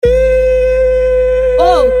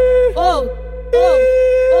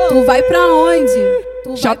vai pra onde?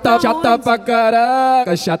 Chata pra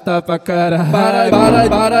caraca, chata pra caraca.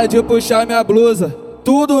 Para de puxar minha blusa.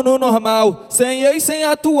 Tudo no normal, sem ex, sem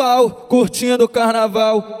atual, curtindo o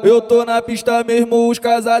carnaval. Eu tô na pista mesmo, os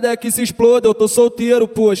casados é que se explodem. Eu tô solteiro,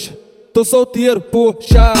 poxa. Tô solteiro,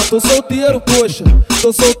 poxa. Tô solteiro, poxa.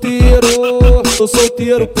 Tô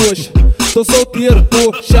solteiro, poxa. Tô solteiro,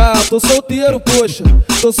 poxa. Tô solteiro, poxa.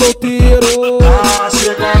 Tô solteiro. Tá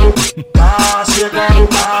chegando,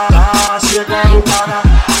 para.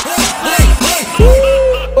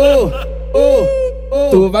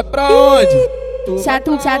 Tu vai pra onde?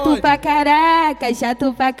 Chato pra caraca,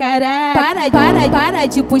 chato pra caraca. Para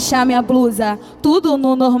de puxar minha blusa. Tudo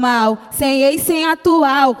no normal, sem ex, sem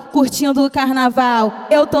atual, curtindo o carnaval.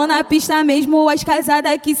 Eu tô na pista mesmo, as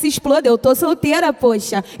casadas que se explodem. Eu tô solteira,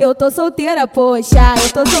 poxa. Eu tô solteira, poxa. Eu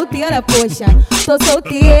tô solteira, poxa. Tô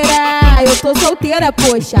solteira, eu tô solteira,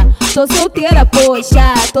 poxa. Tô solteira,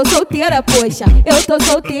 poxa. Tô solteira, poxa. Eu tô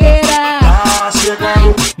solteira. Tá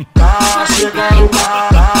chegando, para.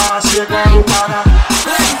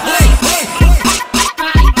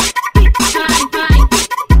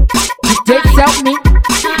 DJ Selminho,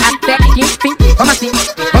 até que enfim. Vamos assim.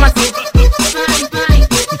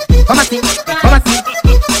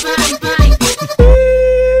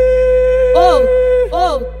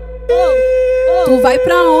 Tu vai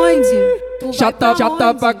pra onde? Chata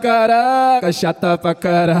pra caraca, chata pra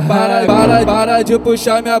caraca. Para de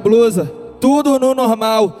puxar minha blusa. Tudo no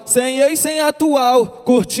normal, sem ex, sem atual,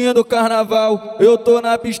 curtindo o carnaval. Eu tô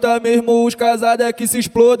na pista mesmo, os casados é que se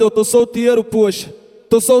explodem. Eu tô solteiro, poxa.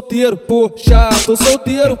 Tô solteiro, poxa. Tô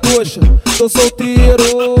solteiro, poxa. Tô solteiro,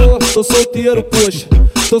 poxa.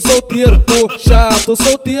 Tô solteiro, poxa. Tô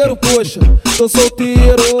solteiro, poxa. Tô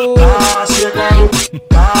solteiro.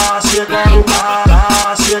 Tá chegando, para.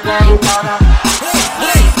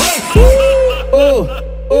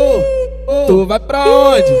 Tu vai pra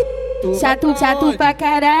onde? Chato pra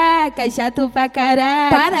caraca, chato pra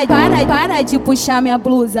caraca. Para de puxar minha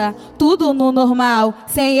blusa. Tudo no normal,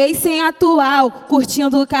 sem ex, sem atual,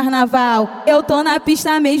 curtindo o carnaval. Eu tô na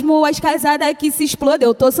pista mesmo, as casadas que se explodem.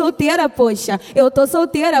 Eu tô solteira, poxa. Eu tô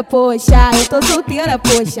solteira, poxa. Eu tô solteira,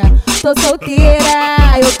 poxa. Tô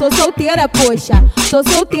solteira, eu tô solteira, poxa. Tô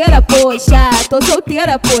solteira, poxa. Tô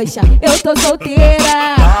solteira, poxa. Eu tô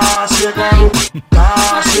solteira.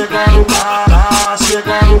 Tá chegando, para.